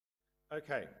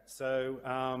Okay, so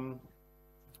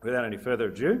without any further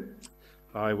ado,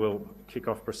 I will kick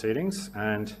off proceedings.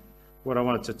 And what I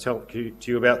wanted to tell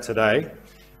you about today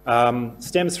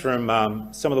stems from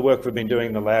some of the work we've been doing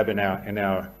in the lab.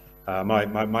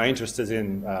 My interest is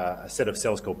in a set of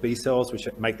cells called B cells, which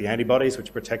make the antibodies,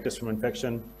 which protect us from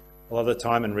infection a lot of the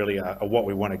time, and really are what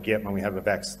we want to get when we have a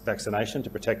vaccination to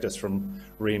protect us from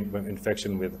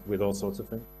reinfection with all sorts of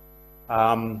things.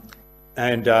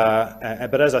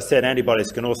 But as I said,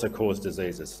 antibodies can also cause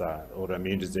diseases,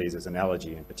 autoimmune diseases and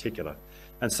allergy in particular.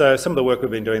 And so some of the work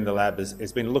we've been doing in the lab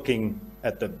has been looking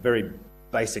at the very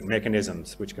basic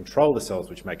mechanisms which control the cells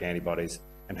which make antibodies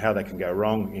and how they can go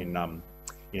wrong in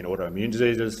autoimmune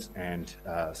diseases and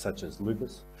such as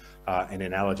lupus and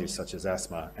in allergies such as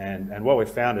asthma. And what we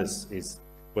found was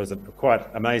quite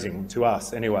amazing to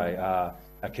us anyway,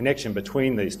 a connection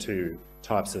between these two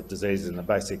types of diseases and the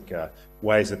basic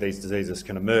ways that these diseases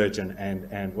can emerge.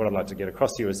 And what I'd like to get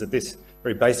across to you is that this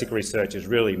very basic research is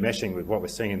really meshing with what we're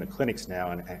seeing in the clinics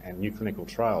now and new clinical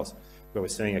trials, where we're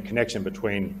seeing a connection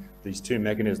between these two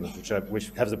mechanisms, which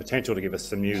has the potential to give us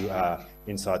some new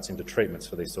insights into treatments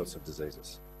for these sorts of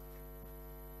diseases.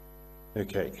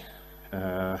 Okay.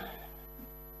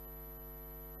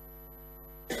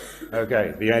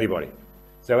 Okay, the antibody.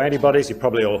 So antibodies, you've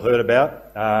probably all heard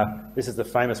about. This is the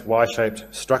famous Y-shaped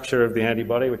structure of the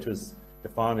antibody, which was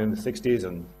defined in the 60s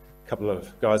and a couple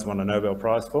of guys won a Nobel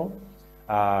Prize for.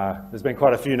 There's been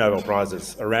quite a few Nobel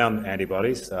Prizes around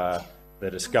antibodies, their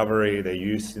discovery, their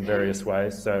use in various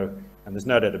ways. And there's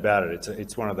no doubt about it,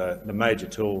 it's one of the major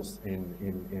tools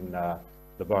in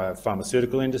the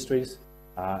biopharmaceutical industries,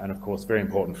 and of course very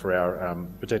important for our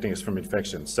protecting us from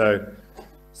infection. So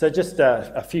just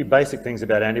a few basic things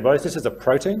about antibodies. This is a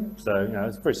protein, so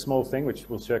it's a very small thing which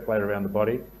will circulate around the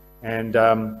body, and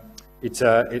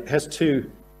it has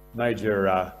two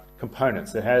major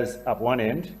components. It has up one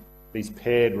end these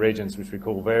paired regions which we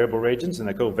call variable regions, and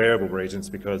they're called variable regions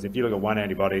because if you look at one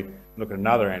antibody and look at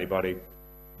another antibody,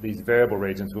 these variable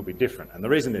regions will be different. And the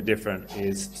reason they're different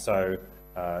is so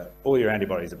all your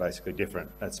antibodies are basically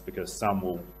different. That's because some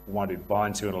will want to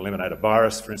bind to and eliminate a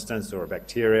virus, for instance, or a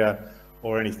bacteria,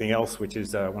 or anything else which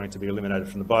is wanting to be eliminated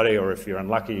from the body, or if you're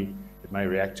unlucky, it may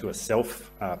react to a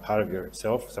self, part of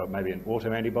yourself, so it may be an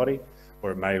autoantibody,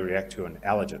 or it may react to an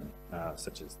allergen,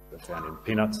 such as that's found in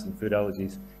peanuts and food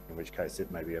allergies, in which case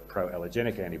it may be a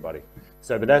pro-allergenic antibody.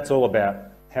 But that's all about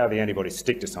how the antibodies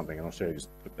stick to something, and I'll show you just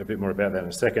a bit more about that in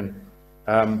a second.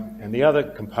 And the other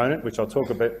component, which I'll talk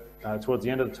a bit towards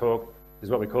the end of the talk, is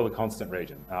what we call the constant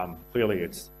region. Clearly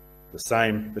it's the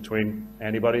same between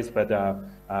antibodies, but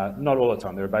not all the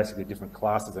time. There are basically different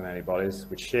classes of antibodies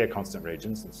which share constant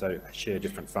regions and so share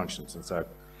different functions. And so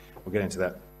we'll get into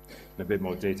that in a bit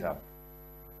more detail.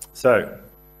 So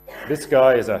this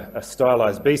guy is a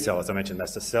stylized B cell, as I mentioned.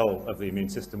 That's the cell of the immune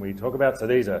system we talk about. So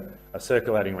these are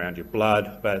circulating around your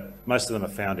blood, but most of them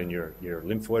are found in your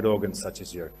lymphoid organs, such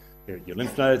as your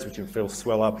lymph nodes, which you feel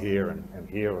swell up here and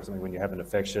here, or something when you have an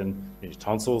infection, in your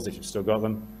tonsils, if you've still got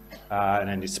them, and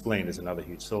then your spleen is another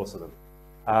huge source of them.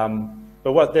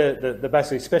 But what the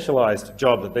basically specialised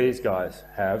job that these guys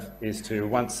have is to,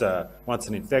 once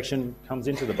an infection comes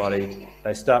into the body,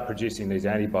 they start producing these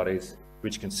antibodies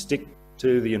which can stick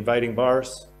to the invading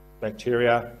virus,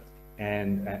 bacteria,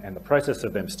 and the process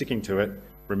of them sticking to it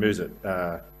removes it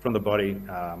from the body,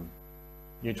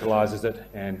 neutralizes it,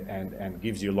 and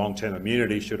gives you long-term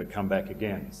immunity should it come back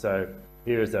again. So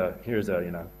here's a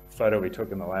photo we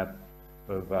took in the lab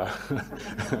of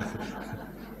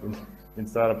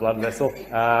inside a blood vessel,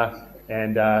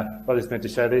 and what this meant to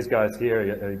show, these guys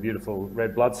here are beautiful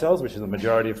red blood cells, which is the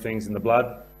majority of things in the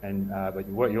blood, and but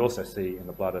what you also see in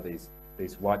the blood are these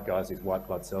white guys, these white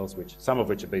blood cells, some of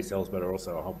which are B cells, but are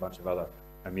also a whole bunch of other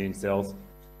immune cells.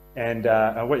 And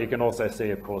what you can also see,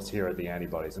 of course, here are the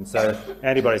antibodies. And so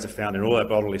antibodies are found in all our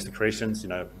bodily secretions.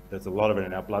 There's a lot of it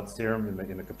in our blood serum,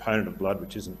 in the component of blood,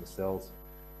 which isn't the cells,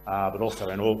 but also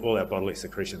in all our bodily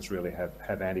secretions really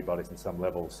have antibodies in some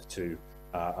levels to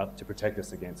protect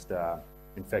us against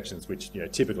infections, which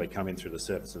typically come in through the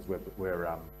surfaces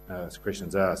where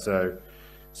secretions are. So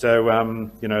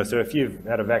if you've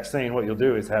had a vaccine, what you'll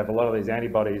do is have a lot of these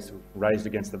antibodies raised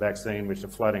against the vaccine, which are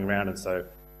floating around, and so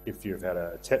if you've had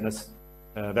a tetanus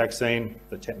vaccine,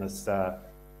 the tetanus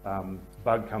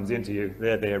bug comes into you,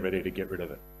 they're there ready to get rid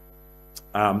of it.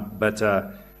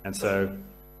 And so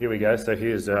here we go. So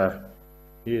here's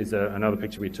another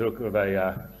picture we took of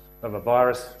a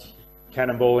virus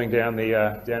cannonballing down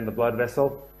the blood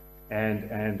vessel.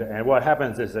 And what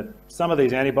happens is that some of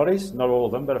these antibodies, not all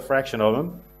of them, but a fraction of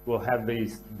them, will have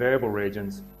these variable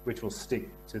regions which will stick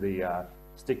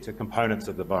to components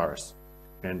of the virus.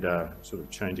 and sort of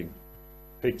changing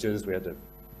pictures. We had to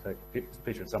take a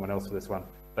picture of someone else for this one.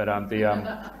 But and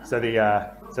this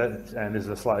is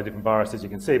a slightly different virus, as you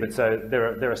can see. But so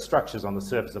there are structures on the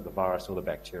surface of the virus or the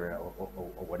bacteria or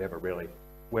whatever really,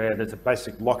 where there's a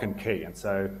basic lock and key. And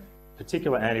so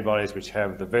particular antibodies which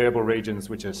have the variable regions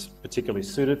which are particularly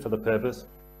suited for the purpose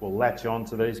will latch on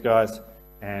to these guys,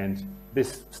 and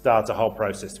this starts a whole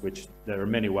process, which there are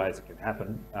many ways it can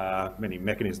happen, many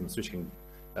mechanisms which can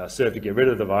serve to get rid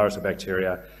of the virus or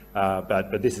bacteria,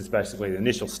 but this is basically the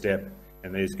initial step,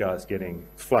 and these guys getting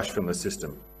flushed from the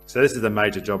system. So this is the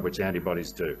major job which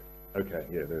antibodies do. Okay,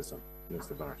 yeah, there's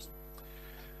the virus.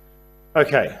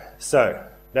 Okay, so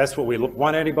that's what we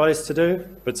want antibodies to do,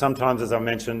 but sometimes, as I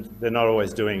mentioned, they're not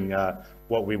always doing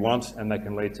what we want, and they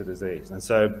can lead to disease. And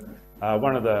so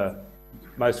one of the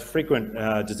most frequent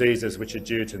diseases which are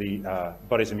due to the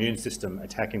body's immune system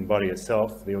attacking body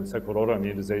itself, the so-called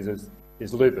autoimmune diseases,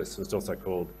 is lupus. It's also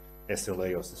called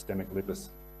SLE, or systemic lupus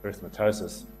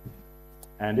erythematosus.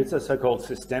 And it's a so-called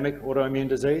systemic autoimmune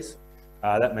disease.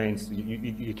 That means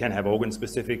you can have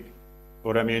organ-specific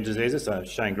autoimmune diseases. So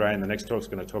Shane Gray in the next talk is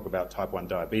going to talk about type 1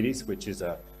 diabetes, which is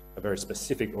a very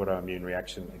specific autoimmune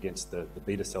reaction against the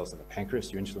beta cells in the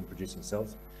pancreas, your insulin-producing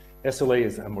cells. SLE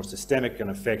is more systemic and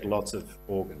affect lots of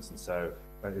organs. And so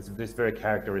it's this very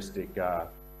characteristic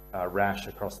rash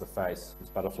across the face, this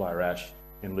butterfly rash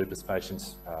in lupus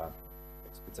patients.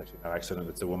 It's actually no accident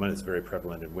it's a woman. It's very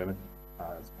prevalent in women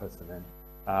as opposed to men.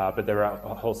 But there are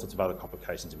a whole sorts of other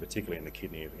complications, and particularly in the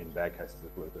kidney in bad cases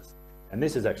of lupus. And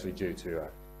this is actually due to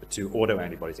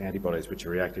autoantibodies, antibodies which are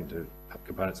reacting to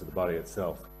components of the body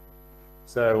itself.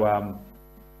 So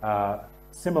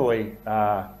similarly,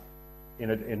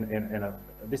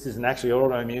 this is an actually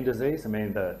autoimmune disease. I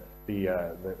mean,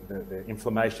 the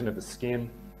inflammation of the skin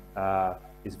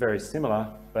is very similar,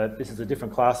 but this is a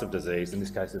different class of disease. In this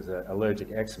case, it's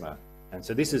allergic eczema. And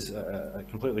so this is a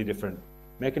completely different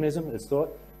mechanism, it's thought.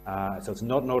 So it's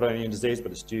not an autoimmune disease,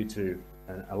 but it's due to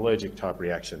an allergic type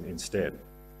reaction instead.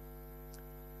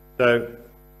 So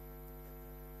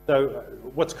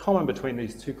what's common between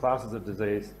these two classes of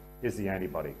disease is the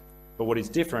antibody. But what is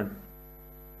different,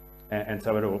 and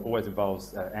so it always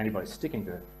involves antibodies sticking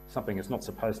to something it's not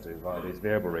supposed to via these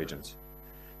variable regions.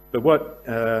 But what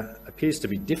appears to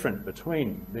be different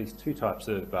between these two types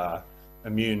of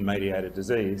immune-mediated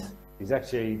disease is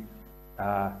actually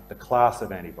the class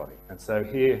of antibody. And so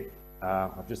here,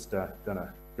 I've just done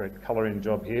a great colouring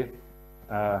job here,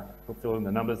 fill in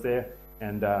the numbers there,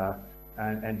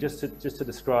 and just to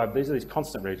describe, these are these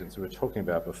constant regions we were talking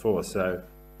about before. So,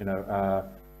 you know,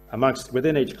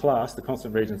 within each class, the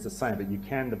constant region is the same, but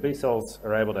the B cells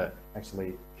are able to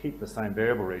actually keep the same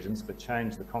variable regions, but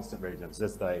change the constant regions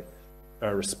as they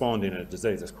respond in a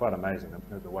disease. It's quite amazing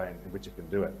the way in which it can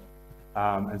do it.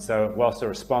 And so whilst a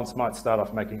response might start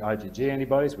off making IgG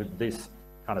antibodies with this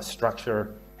kind of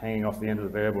structure hanging off the end of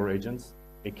the variable regions,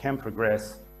 it can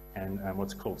progress and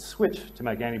what's called switch to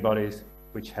make antibodies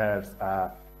which have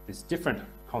this different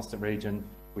constant region,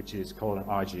 which is called an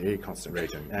IgE constant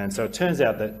region. And so it turns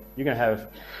out that you're going to have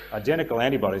identical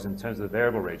antibodies in terms of the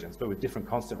variable regions, but with different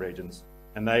constant regions.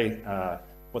 And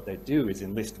what they do is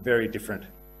enlist very different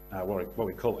what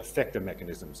we call effector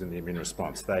mechanisms in the immune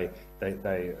response. The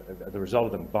result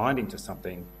of them binding to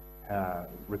something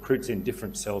recruits in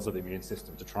different cells of the immune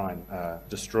system to try and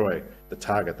destroy the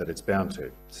target that it's bound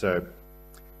to. So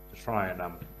to try and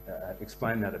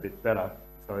explain that a bit better,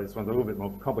 sorry, this one's a little bit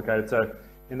more complicated. So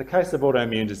in the case of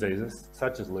autoimmune diseases,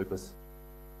 such as lupus,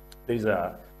 these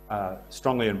are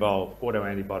strongly involved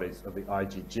autoantibodies of the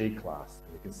IgG class.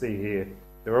 And you can see here,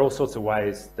 there are all sorts of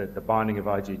ways that the binding of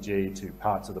IgG to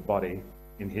parts of the body.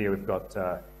 In here, we've got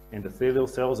endothelial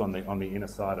cells on the inner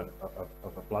side of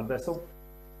a blood vessel,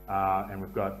 and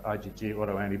we've got IgG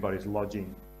autoantibodies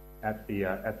lodging at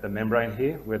the membrane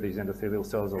here, where these endothelial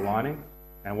cells are lining.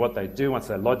 And what they do once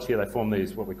they lodge here, they form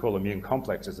these what we call immune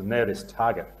complexes, and they're this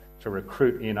target to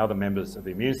recruit in other members of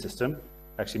the immune system.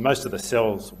 Actually, most of the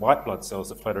cells, white blood cells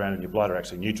that float around in your blood, are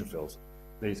actually neutrophils.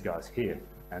 These guys here.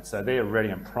 And so they're ready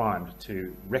and primed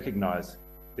to recognize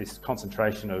this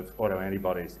concentration of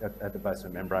autoantibodies at the base of the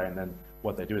membrane. And then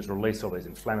what they do is release all these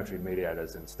inflammatory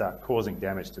mediators and start causing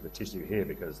damage to the tissue here,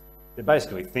 because they're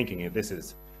basically thinking if this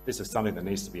is something that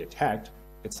needs to be attacked,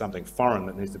 it's something foreign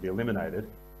that needs to be eliminated.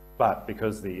 But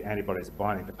because the antibodies are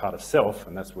binding to part of self,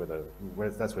 and that's where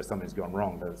something's gone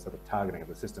wrong, the sort of targeting of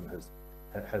the system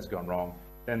has gone wrong,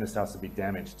 then there starts to be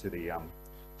damage to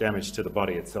the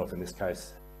body itself, in this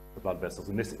case, the blood vessels,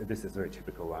 and this is very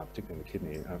typical, particularly in the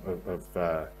kidney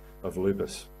of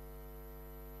lupus.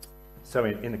 So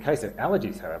in the case of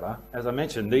allergies, however, as I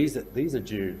mentioned, these are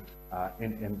due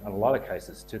in a lot of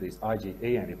cases to these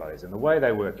IgE antibodies. And the way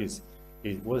they work is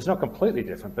well, it's not completely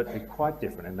different, but they're quite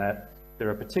different in that there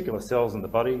are particular cells in the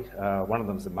body. One of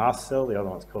them is a mast cell, the other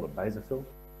one's called a basophil.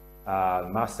 The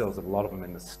mast cells have a lot of them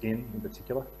in the skin in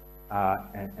particular.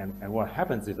 And what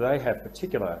happens is they have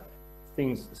particular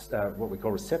things, what we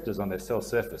call receptors on their cell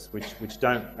surface, which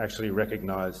don't actually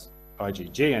recognize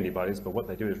IgG antibodies, but what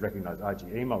they do is recognize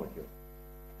IgE molecules.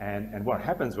 And what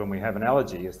happens when we have an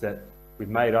allergy is that we've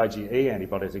made IgE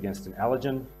antibodies against an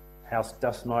allergen, house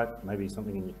dust mite, maybe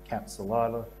something in your cat's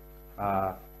saliva,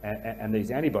 and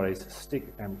these antibodies stick,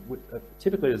 and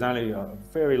typically there's only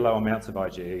very low amounts of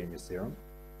IgE in your serum,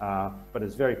 but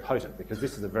it's very potent because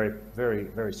this is a very, very,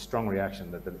 very strong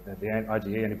reaction that the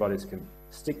IgE antibodies can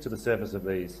stick to the surface of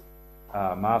these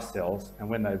mast cells, and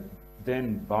when they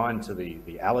then bind to the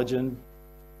allergen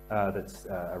that's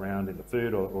around in the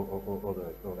food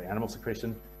or the animal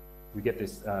secretion, we get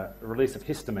this release of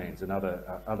histamines and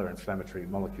other inflammatory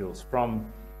molecules from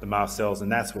the mast cells,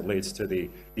 and that's what leads to the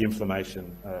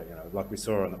inflammation, you know, like we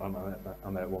saw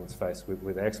on that woman's face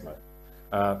with eczema.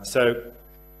 So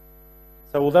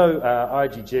although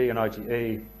IgG and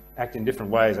IgE act in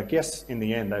different ways, I guess in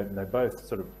the end they're both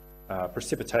sort of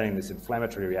precipitating this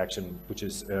inflammatory reaction, which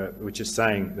is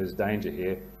saying there's danger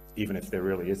here, even if there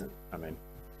really isn't. I mean,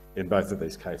 in both of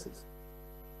these cases.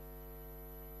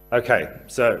 Okay,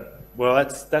 so well,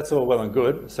 that's all well and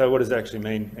good. So what does it actually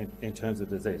mean in terms of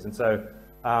disease? And so,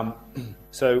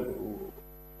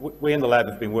 we in the lab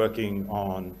have been working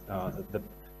on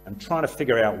and trying to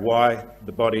figure out why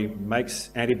the body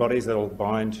makes antibodies that will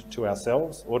bind to our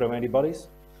cells, autoantibodies,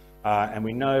 and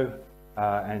we know,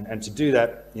 and to do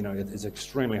that, you know, it's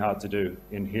extremely hard to do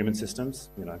in human systems.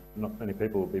 You know, not many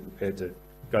people will be prepared to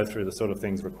go through the sort of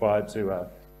things required to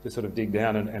sort of dig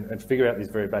down and figure out these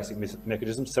very basic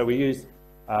mechanisms. So we use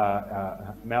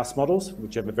mouse models,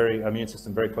 which have a very immune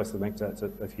system very closely linked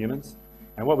to humans.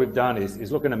 And what we've done is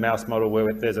look at a mouse model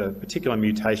where there's a particular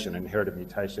mutation, inherited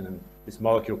mutation, in this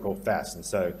molecule called FAS. And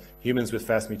so humans with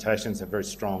FAS mutations have very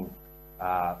strong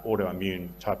autoimmune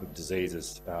type of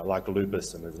diseases, like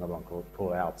lupus, and there's another one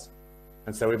called ALS.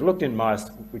 And so we've looked in mice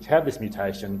which have this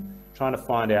mutation, trying to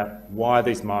find out why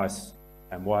these mice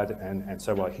and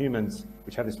so why humans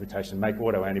which have this mutation make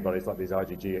autoantibodies like these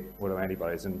IgG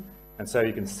autoantibodies. And so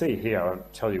you can see here, I'll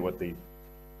tell you what the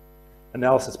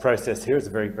analysis process here is. A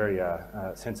very, very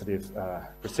sensitive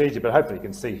procedure, but hopefully you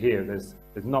can see here there's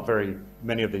not very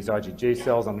many of these IgG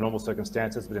cells under normal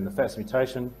circumstances, but in the FAS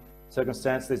mutation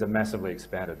circumstance, these are massively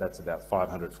expanded. That's about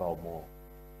 500-fold more.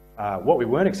 What we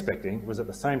weren't expecting was at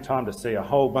the same time to see a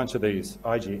whole bunch of these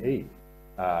IgE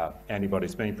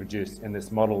antibodies being produced in this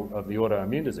model of the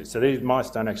autoimmune disease. So these mice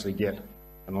don't actually get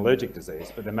an allergic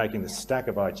disease, but they're making this stack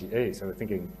of IgE. So we're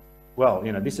thinking, well,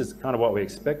 you know, this is kind of what we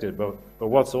expected, but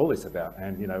what's all this about?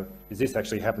 And, you know, is this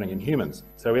actually happening in humans?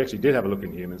 So we actually did have a look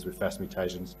in humans with FAS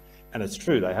mutations, and it's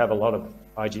true, they have a lot of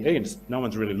IgE, and no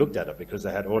one's really looked at it because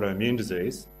they had autoimmune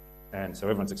disease, and so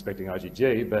everyone's expecting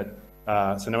IgG, but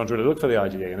so no one's really looked for the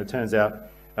IgE, and it turns out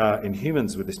in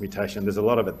humans with this mutation, there's a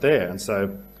lot of it there, and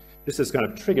so this has kind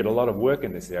of triggered a lot of work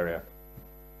in this area.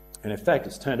 And in fact,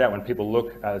 it's turned out when people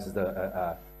look, as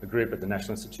a group at the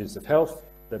National Institutes of Health,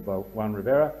 led by Juan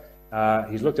Rivera,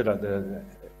 he's looked at the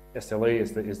SLE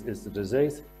is the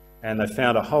disease, and they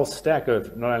found a whole stack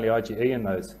of not only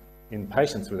IgE in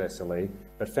patients with SLE,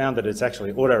 but found that it's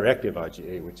actually autoreactive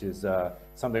IgE, which is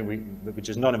something which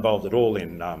is not involved at all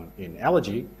in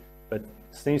allergy, but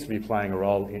seems to be playing a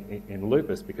role in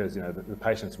lupus because, you know, the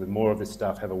patients with more of this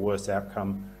stuff have a worse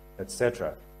outcome,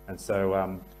 etc. And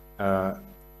so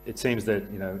it seems that,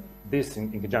 you know, this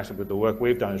in conjunction with the work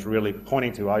we've done is really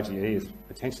pointing to IgE as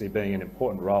potentially being an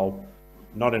important role,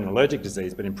 not in allergic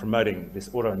disease, but in promoting this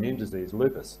autoimmune disease,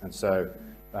 lupus. And so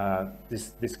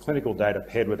this clinical data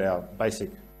paired with our basic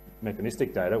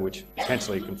mechanistic data, which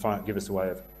potentially can give us a way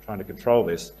of trying to control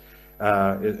this,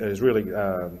 is really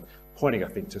pointing, I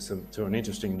think, to an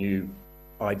interesting new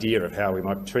idea of how we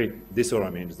might treat this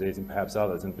autoimmune disease and perhaps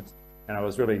others. And I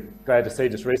was really glad to see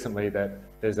just recently that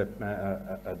there's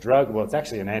a drug, well, it's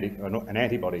actually an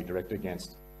antibody directed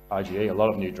against IgE. A lot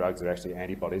of new drugs are actually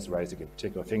antibodies raised against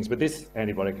particular things, but this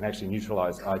antibody can actually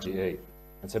neutralize IgE.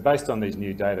 And so based on these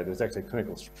new data, there's actually a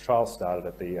clinical trial started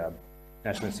at the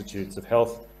National Institutes of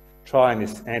Health trying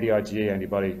this anti-IgE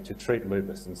antibody to treat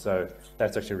lupus. And so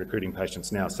that's actually recruiting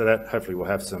patients now. So that hopefully will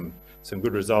have some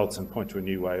good results and point to a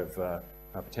new way of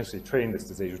potentially treating this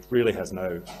disease, which really has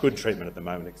no good treatment at the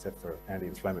moment, except for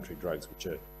anti-inflammatory drugs,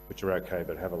 which are okay,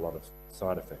 but have a lot of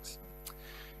side effects.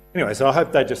 Anyway, so I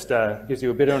hope that just gives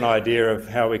you a bit of an idea of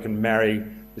how we can marry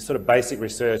this sort of basic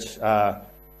research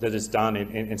that is done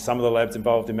in some of the labs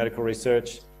involved in medical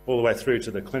research, all the way through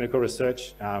to the clinical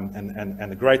research.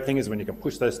 And the great thing is when you can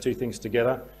push those two things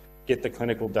together, get the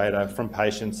clinical data from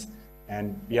patients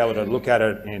and be able to look at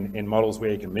it in models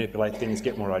where you can manipulate things,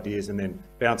 get more ideas, and then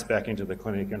bounce back into the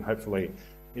clinic, and hopefully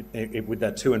with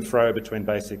that to and fro between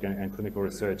basic and clinical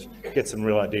research, get some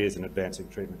real ideas in advancing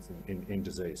treatments in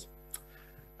disease.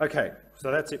 Okay,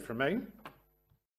 so that's it from me.